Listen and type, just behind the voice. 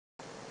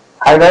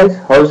Hi guys,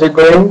 how's it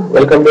going?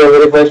 Welcome to our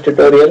very first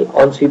tutorial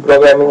on C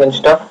programming and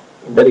stuff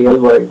in the real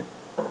world.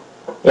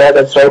 Yeah,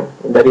 that's right,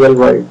 in the real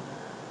world.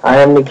 I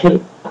am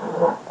Nikhil,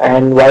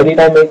 and why did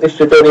I make these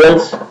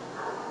tutorials?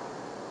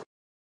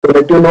 To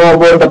let you know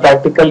about the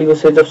practical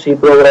usage of C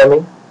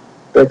programming,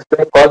 to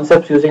explain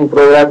concepts using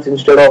programs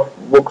instead of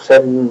books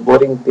and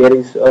boring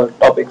theories or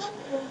topics.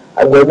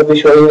 I'm going to be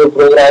showing you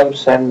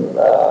programs and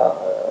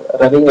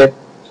running it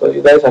so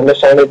you guys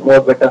understand it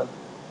more better.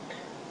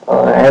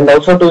 And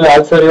also to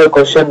answer your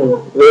question,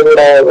 where would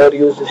I ever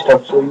use this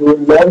stuff? So you will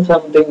learn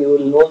something, you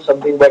will know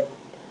something, but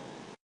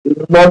you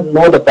do not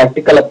know the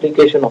practical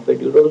application of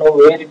it. You don't know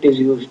where it is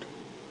used.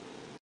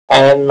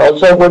 And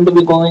also I'm going to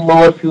be going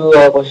over a few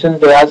questions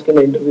they ask in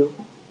the interview,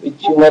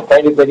 which you might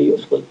find it very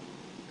useful.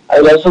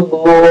 I will also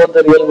go over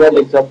the real world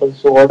examples.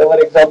 So whatever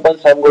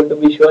examples I'm going to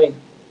be showing,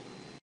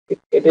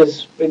 it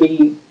is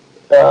pretty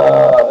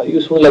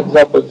useful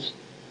examples.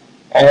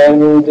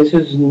 And this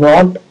is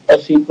not a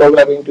C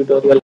programming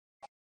tutorial.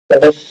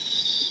 Let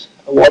us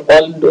what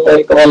I'll do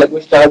like let me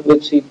start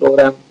with C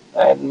program,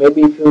 and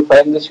maybe if you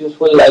find this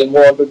useful I'll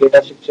move on to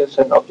data structures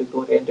and object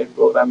oriented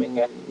programming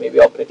and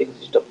maybe operating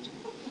systems.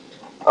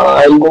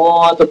 I'll go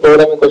on the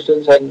programming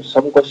questions and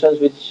some questions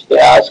which they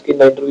ask in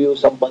the interview,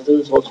 some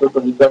puzzles also to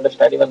help you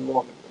understand even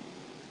more.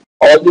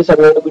 All this I'm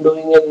going to be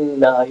doing in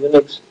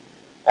Unix,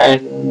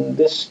 and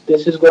this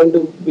is going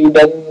to be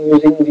done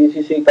using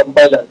GCC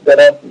compiler. There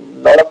are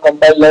a lot of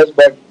compilers,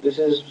 but this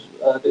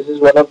is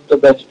one of the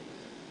best,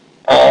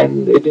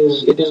 and it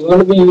is going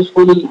to be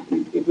useful.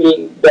 It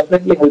will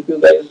definitely help you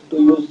guys to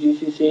use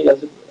GCC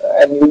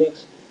and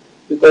Unix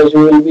because you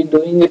will be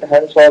doing it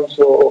hands-on.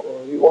 So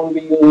you won't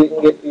be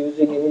using it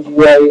using any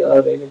GUI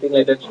or anything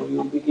like that. So you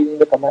will be giving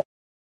the command,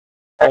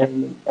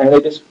 and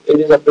it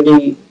is a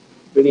pretty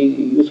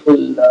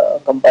useful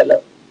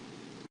compiler.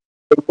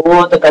 To go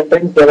over the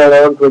content, there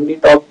are around 20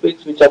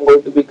 topics which I'm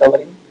going to be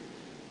covering,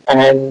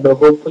 and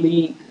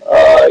hopefully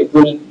it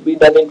will be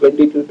done in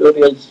 20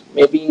 tutorials,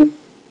 maybe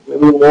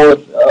more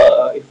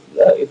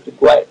if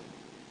required.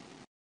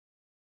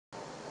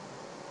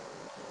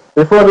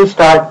 Before we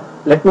start,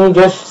 let me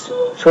just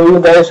show you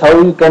guys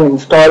how you can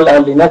install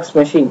a Linux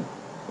machine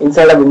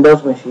inside a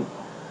Windows machine.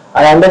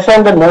 I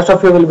understand that most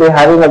of you will be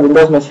having a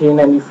Windows machine,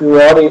 and if you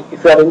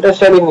are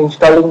interested in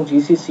installing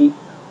GCC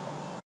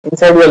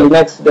inside your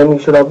Linux, then you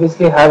should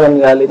obviously have a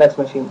Linux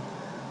machine.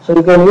 So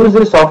you can use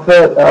this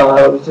software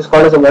which is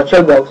called as a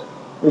virtual box,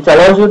 which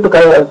allows you to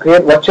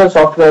create virtual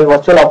software,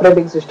 virtual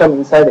operating system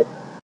inside it.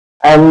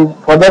 And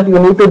for that you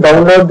need to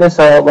download this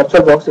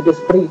virtual box. It is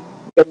free.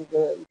 You can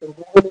Google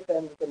it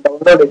and you can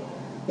download it.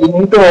 You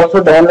need to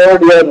also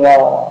download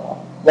your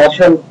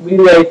version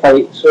VDI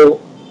file. So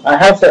I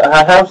have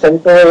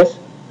CentOS,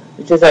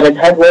 which is a Red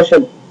Hat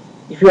version.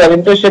 If you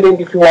want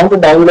to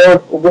download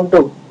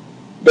Ubuntu,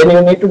 then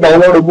you need to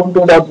download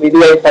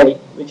ubuntu.vdi file,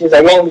 which is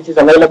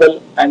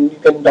available, and you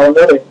can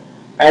download it.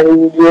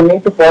 And you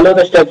need to follow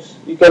the steps.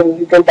 You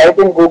can type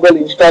in Google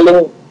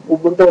installing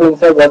Ubuntu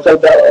inside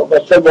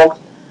VirtualBox,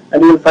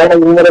 and you will find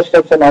numerous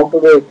steps on how to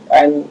do it.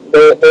 And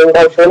they would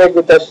have shown it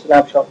with a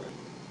snapshot.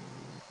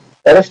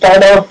 Let us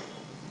start off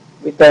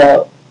with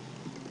the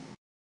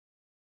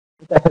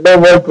Hello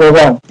World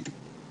program.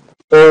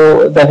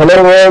 So the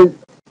Hello World,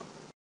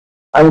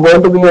 I'm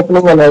going to be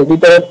opening an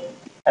editor,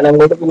 and I'm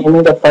going to be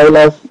naming the file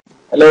as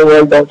hello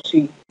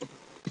world.c.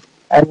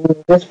 And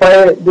this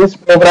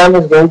program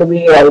is going to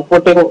be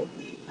outputting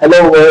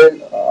hello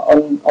world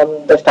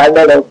on the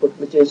standard output,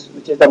 which is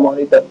the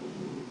monitor.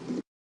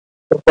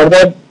 So for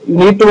that, you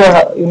need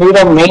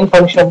a main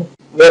function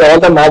where all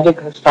the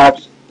magic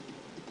starts,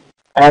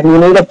 and you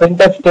need a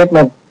printf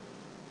statement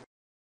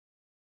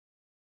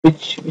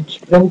which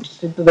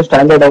prints into the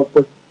standard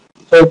output.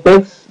 So it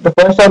takes the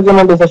first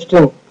argument is a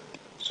string.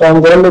 So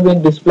I'm going to be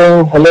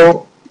displaying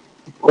hello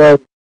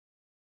world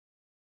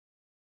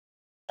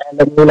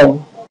and a new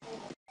line.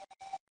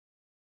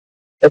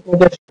 Let me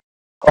just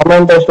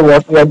comment as to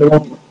what we are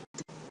doing.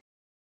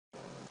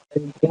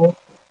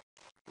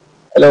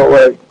 Hello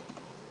world.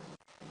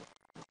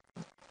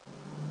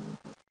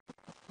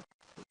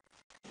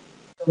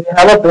 So we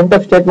have a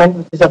printf statement,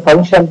 which is a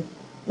function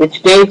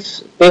which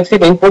takes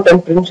it input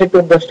and prints it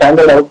to the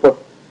standard output.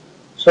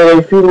 So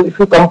if you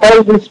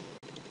compile this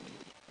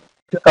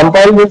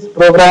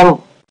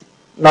program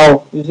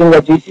now using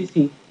the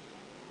GCC,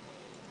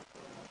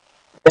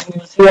 then you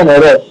will see an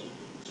error.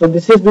 So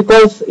this is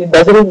because it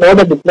doesn't know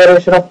the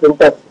declaration of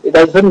printf. It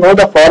doesn't know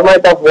the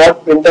format of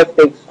what printf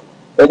takes.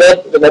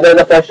 Whether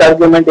the first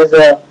argument is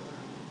a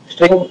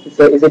string, is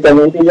it an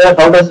integer?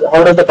 How does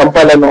the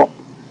compiler know?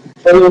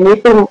 So you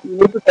need to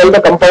tell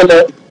the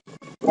compiler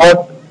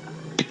what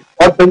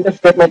printf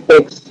statement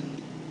takes.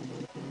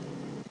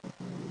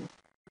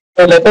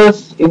 So let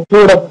us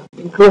include a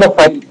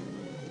file,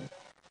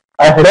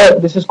 a header.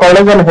 This is called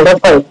as an header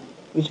file,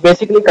 which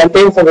basically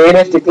contains the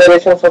various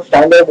declarations of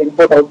standard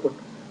input output.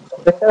 So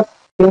printf,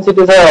 since it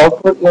is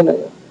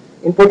an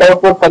input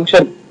output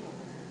function,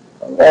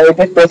 it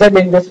is present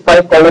in this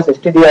file called as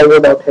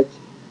stdio.h.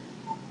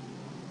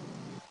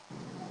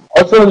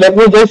 Also, let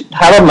me just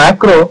have a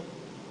macro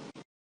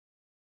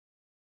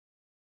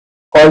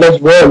called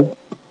as world,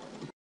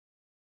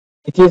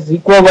 which is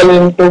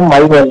equivalent to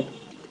my world.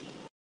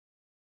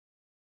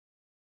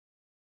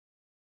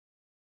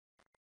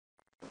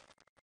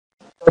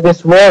 So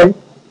this word,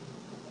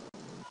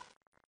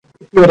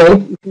 if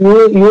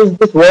you use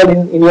this word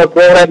in your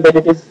program, then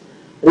it is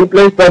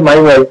replaced by my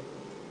world.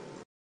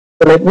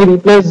 So let me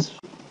replace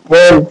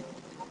world.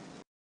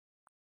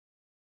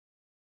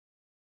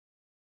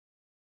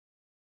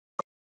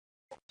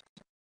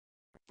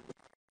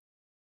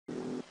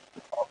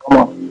 Oh, come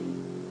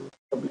on,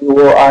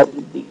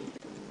 WORD.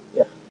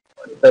 Yeah,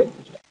 right.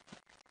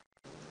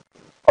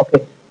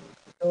 Okay.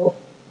 So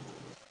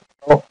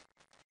now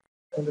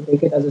I'm going to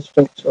take it as a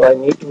string. So I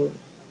need to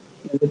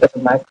use it as a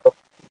macro.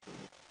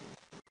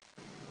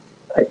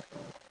 Right.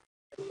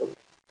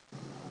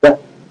 Yeah.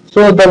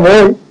 So the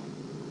world,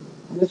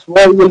 this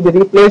world will be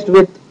replaced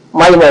with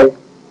my world.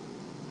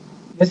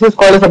 This is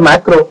called as a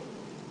macro.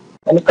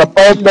 And you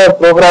compile the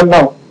program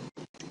now,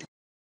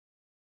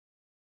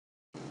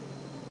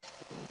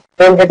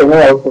 don't get any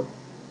output.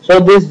 So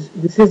this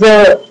is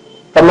a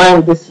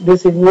command.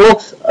 This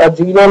invokes a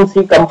genome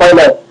C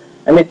compiler,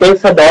 and it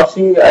takes a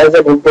 .c as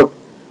an input.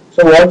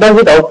 So what does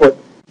it output?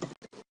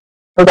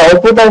 So the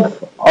output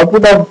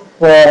of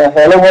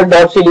hello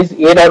world.c is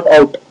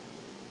a.out.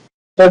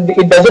 So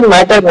it doesn't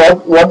matter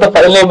what the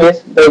file name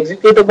is. The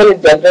executable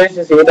it generates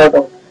is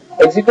a.out.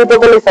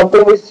 Executable is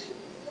something which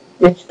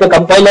the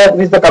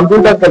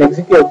computer can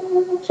execute.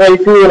 So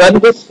if you run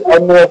this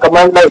on your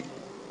command line,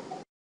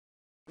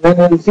 you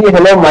will see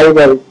hello my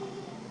world.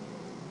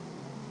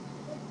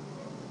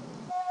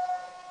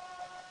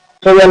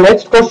 So your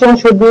next question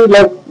should be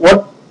like,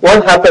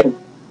 what happened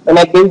when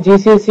I gave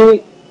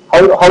GCC?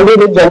 How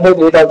did it generate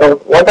data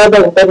out? What are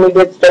the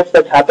intermediate steps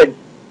that happened?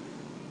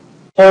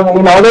 So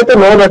in order to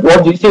know that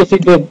what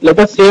GCC did, let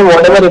us say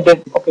whatever it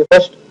did. Okay,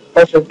 first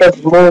let us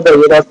remove the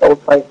a.out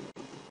file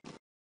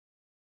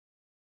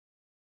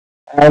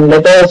and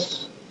let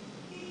us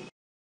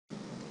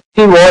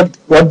see what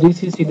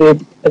GCC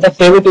did. Let us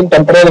save it in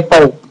temporary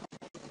file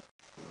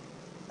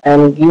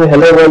and give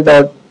hello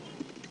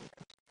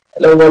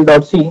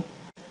world.c.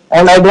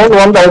 And I don't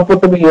want the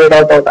output to be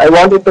a.out. I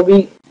want it to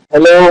be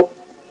hello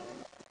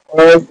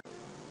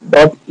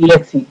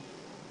world.exe.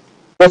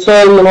 That's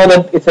why you know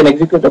that it's an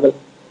executable.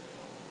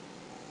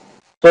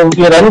 So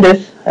we run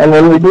this, and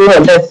when we do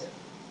ls,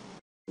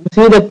 you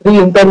see the three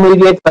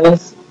intermediate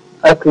files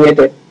are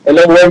created: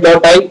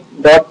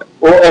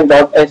 hello.world.i.o and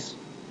 .s.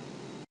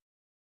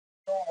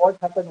 So what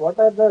happened? What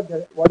is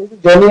the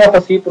journey of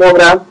a C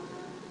program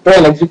to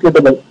an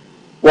executable?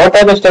 What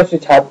are the steps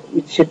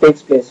which it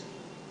takes place?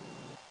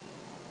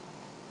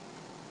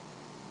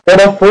 There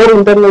are four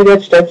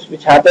intermediate steps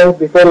which happen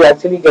before you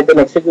actually get an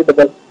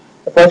executable.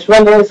 The first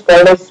one is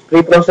called as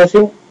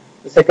pre-processing.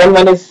 The second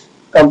one is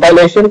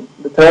compilation.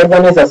 The third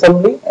one is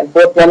assembly, and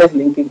fourth one is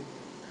linking.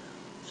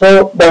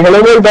 So the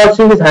hello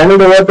world.c is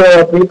handed over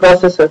to a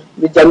preprocessor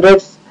which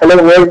generates hello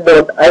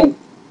world.i,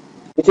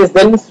 which is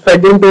then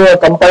fed into a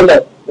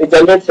compiler which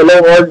generates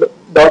hello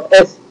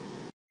world.s,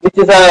 which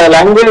is a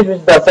language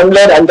which the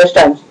assembler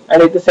understands,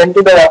 and it is sent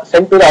to the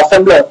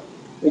assembler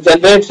which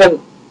generates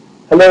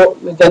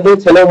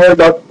hello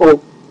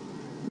world.o.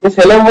 This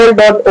hello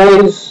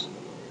world.o is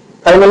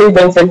finally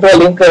then sent to a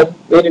linker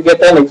where you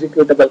get an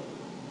executable.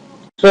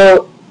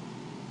 So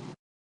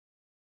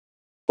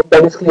hope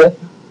that is clear.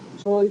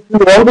 So if you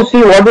want to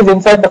see what is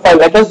inside the file,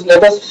 let us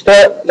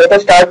start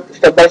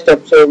step by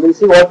step. So we'll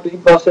see what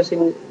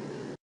pre-processing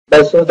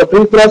does. So the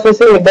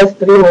pre-processing, it does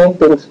three main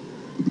things.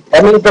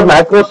 One is the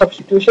macro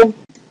substitution.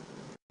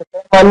 The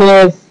second one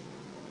is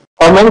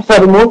comments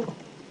are removed,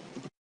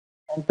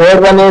 and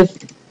third one is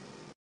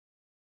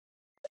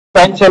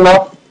expansion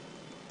of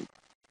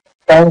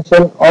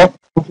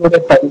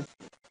included files,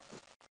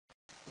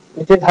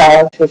 which is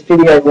hash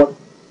stdio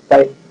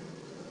file.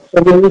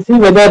 So we will see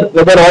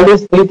whether all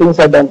these three things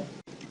are done.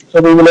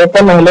 So we will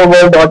open hello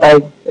world.i.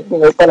 Let me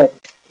open it.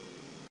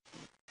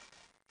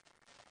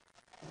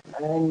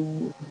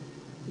 And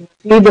you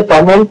see the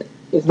comment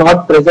is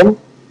not present.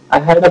 I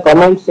had a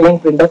comment saying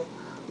printf,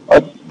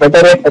 or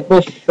better yet, let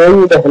me show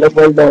you the hello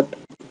world dot.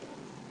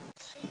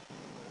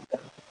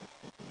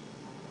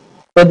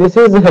 So this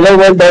is hello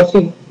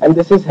world.c and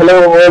this is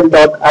hello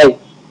world.i.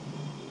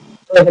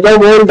 So hello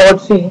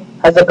world.c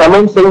has a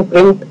comment saying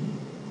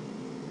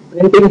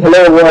printing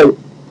hello world.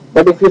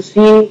 But if you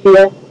see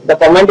here, the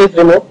comment is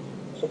removed.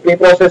 So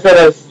preprocessor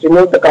has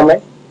removed the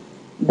comment.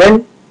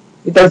 Then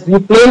it has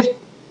replaced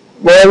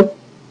world.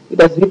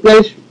 It has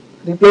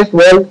replaced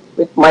world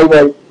with my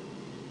world.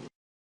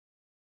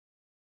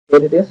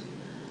 Here it is.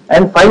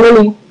 And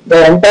finally,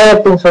 the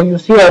entire thing. So you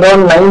see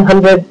around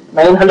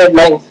 900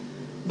 lines.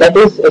 That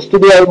is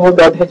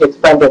stdio.h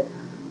expanded.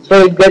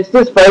 So it gets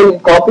this file,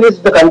 it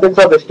copies the contents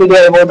of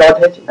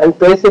stdio.h and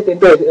pastes it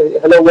into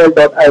hello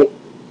world.i.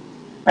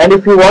 And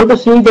if you want to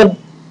see the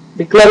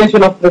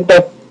declaration of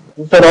printf,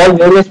 these are all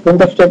various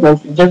printf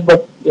statements.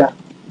 But yeah,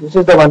 this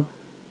is the one.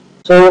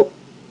 So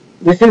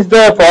this is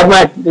the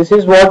format. This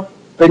is what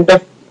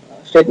printf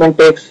statement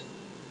takes.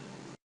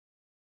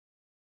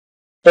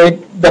 So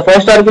the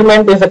first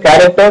argument is a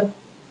character,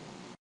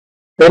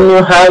 then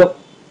you have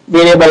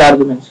variable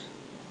arguments.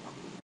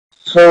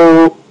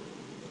 So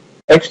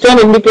extern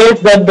indicates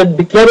that the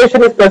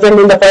declaration is present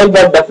in the file,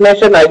 but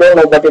definition I don't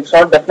know, but it's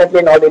not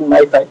definitely not in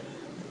my file.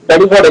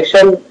 That is what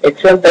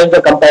extern tells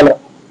the compiler.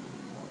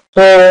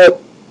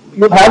 So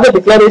you have the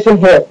declaration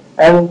here,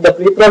 and the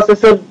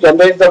preprocessor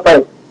generates the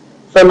file.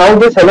 So now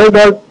this hello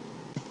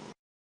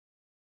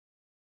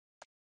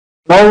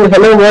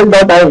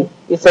world.i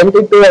is sent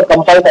it to a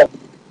compiler.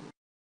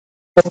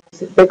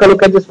 So take a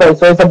look at this file.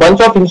 So it's a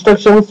bunch of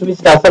instructions which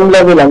the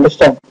assembler will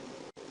understand.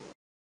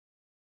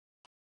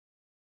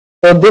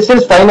 So this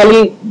is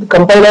finally the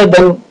compiler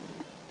then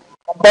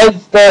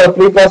compiles the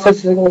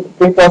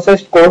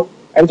preprocessed code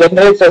and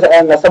generates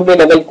an assembly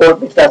level code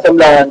which the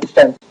assembler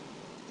understands.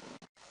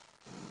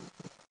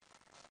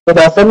 So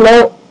the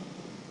assembler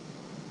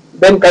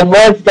then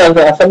converts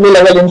the assembly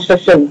level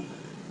instruction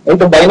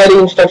into binary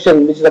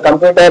instruction which the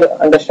computer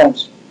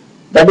understands.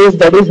 That is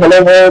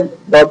hello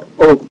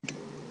world.o. You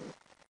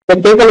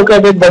can take a look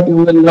at it, but you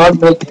will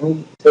not make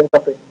any sense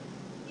of it.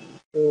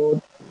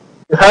 So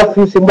you have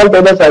few symbol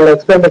tables, I will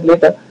explain that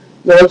later.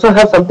 You also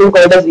have something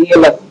called as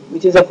ELF,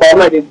 which is a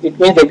format. It means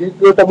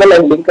executable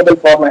and linkable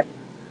format.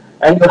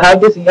 And you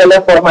have this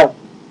ELF format,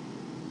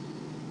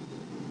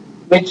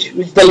 which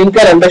the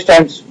linker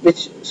understands.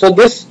 So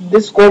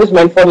this code is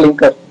meant for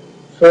linker.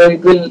 So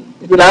it will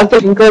ask the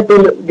linker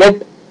to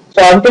get.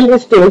 So until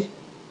this stage,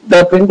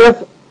 the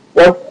printf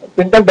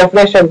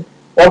definition,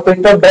 what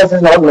printf does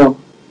is not known.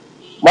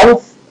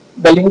 Once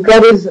the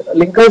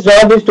linker's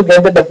job is to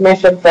get the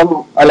definition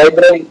from a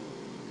library,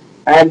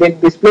 and it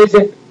displays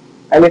it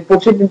and it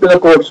puts it into the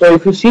code. So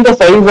if you see the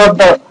size of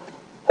the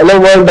hello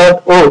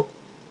world.o,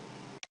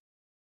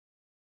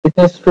 it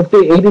is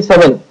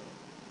 5087,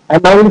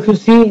 and now if you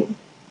see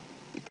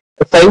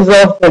the size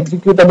of the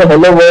executable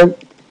hello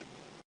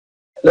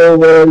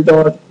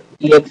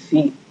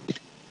world.exe,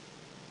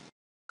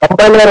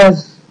 compiler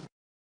has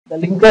the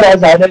linker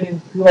has added in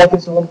few of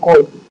its own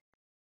code.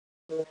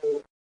 So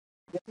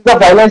this is the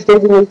final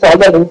stage in which all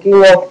the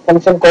linking of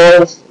function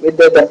calls with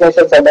the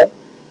definitions are done.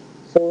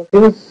 So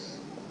since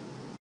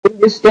in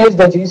this stage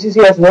the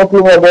GCC has no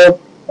clue about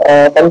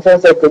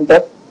functions like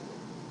printf.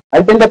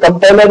 Until the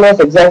compiler knows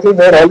exactly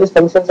where all these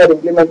functions are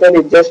implemented,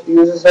 it just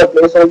uses a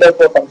placeholder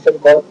for function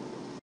call.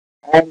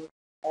 And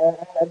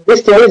at this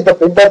stage the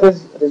printf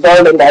is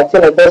resolved and the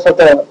actual address of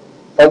the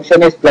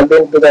function is plugged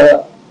into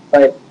the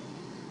file.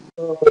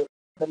 So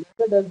the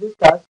linker does this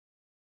task.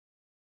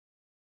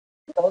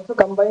 It also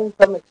combines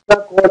some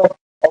extra code of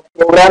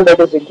program that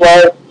is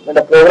required when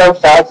the program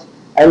starts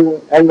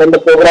and when the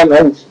program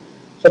ends.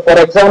 So for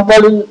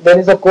example, there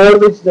is a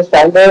code which is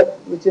standard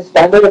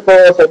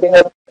for setting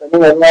up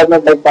running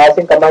environment, like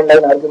passing command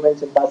line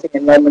arguments and passing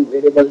environment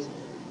variables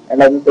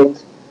and other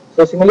things.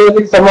 So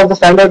similarly, some of the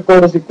standard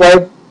code is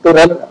required to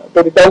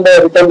return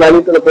the return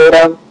value to the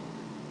program,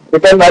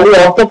 return value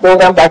of the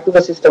program back to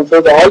the system.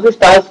 So all these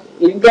tasks,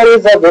 linker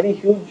is a very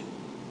huge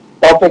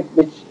topic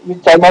which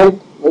I might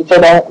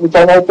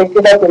take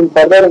it up in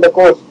further in the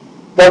course.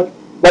 But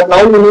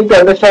now you need to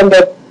understand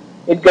that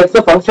it gets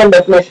the function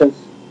definitions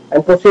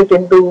and puts it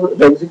into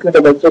the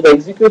executable. So the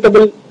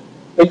executable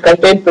will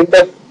contain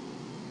printf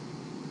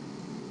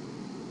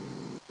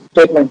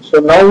statement. So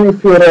now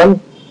if you run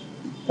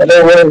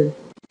hello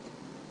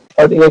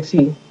world.exe,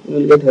 you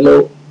will get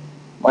hello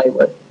my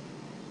world.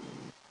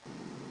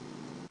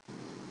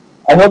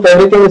 I hope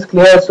everything is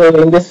clear. So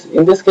in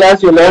this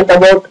class you learned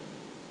about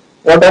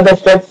what are the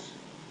steps,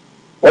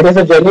 what is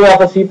the journey of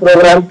a C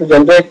program to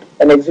generate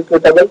an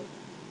executable.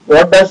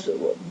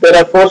 There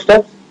are 4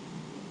 steps: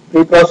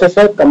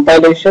 preprocessor,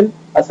 compilation,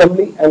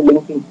 assembly, and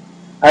linking.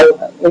 I've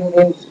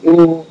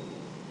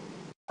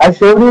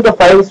shown you the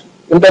files,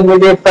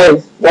 intermediate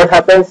files, what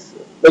happens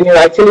when you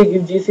actually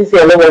give GCC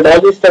hello world.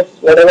 All these steps,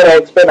 whatever I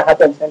explain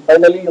happens, and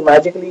finally you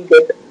magically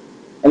get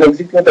an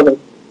executable,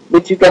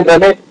 which you can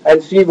run it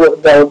and see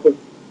the output.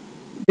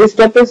 This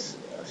step is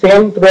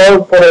same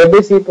throughout for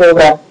every C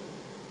program,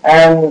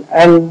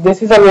 and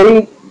this is a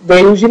very,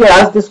 they usually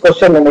ask this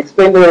question and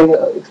explain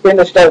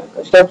the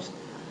steps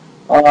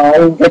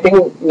getting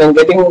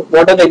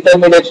what are the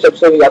intermediate steps.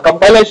 So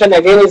compilation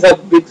again is a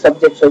big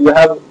subject. So you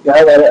have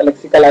a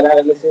lexical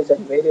analysis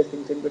and various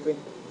things in between.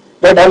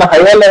 But on a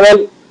higher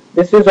level,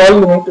 this is all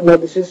you need to know.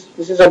 This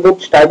is a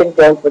good starting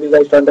point for you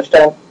guys to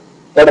understand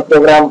what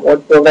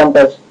program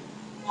does.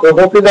 So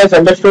hope you guys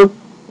understood.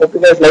 Hope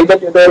you guys like the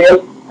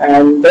tutorial,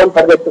 and don't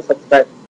forget to subscribe.